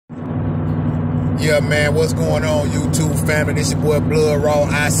Yeah, man, what's going on, YouTube family? This your boy Blood Raw.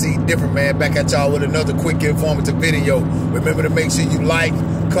 I see different, man. Back at y'all with another quick informative video. Remember to make sure you like,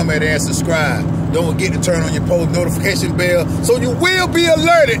 comment, and subscribe. Don't forget to turn on your post notification bell so you will be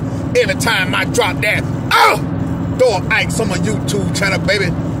alerted every time I drop that. Throw an Ike on my YouTube channel,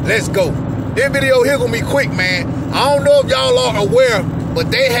 baby. Let's go. This video here gonna be quick, man. I don't know if y'all are aware, but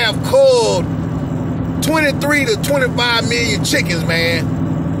they have culled 23 to 25 million chickens, man.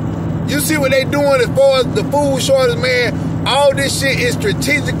 You see what they doing as far as the food shortage, man? All this shit is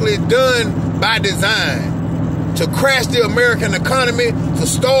strategically done by design to crash the American economy, to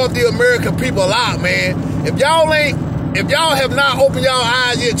starve the American people out, man. If y'all have not opened y'all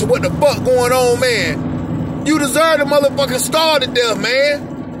eyes yet to what the fuck going on, man, you deserve to motherfucking starve to death,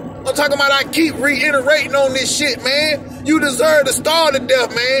 man. I'm talking about, I keep reiterating on this shit, man. You deserve to starve to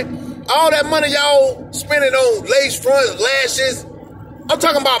death, man. All that money y'all spending on lace fronts, lashes. I'm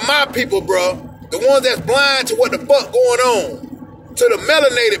talking about my people, bro. The ones that's blind to what the fuck going on. To the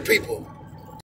melanated people.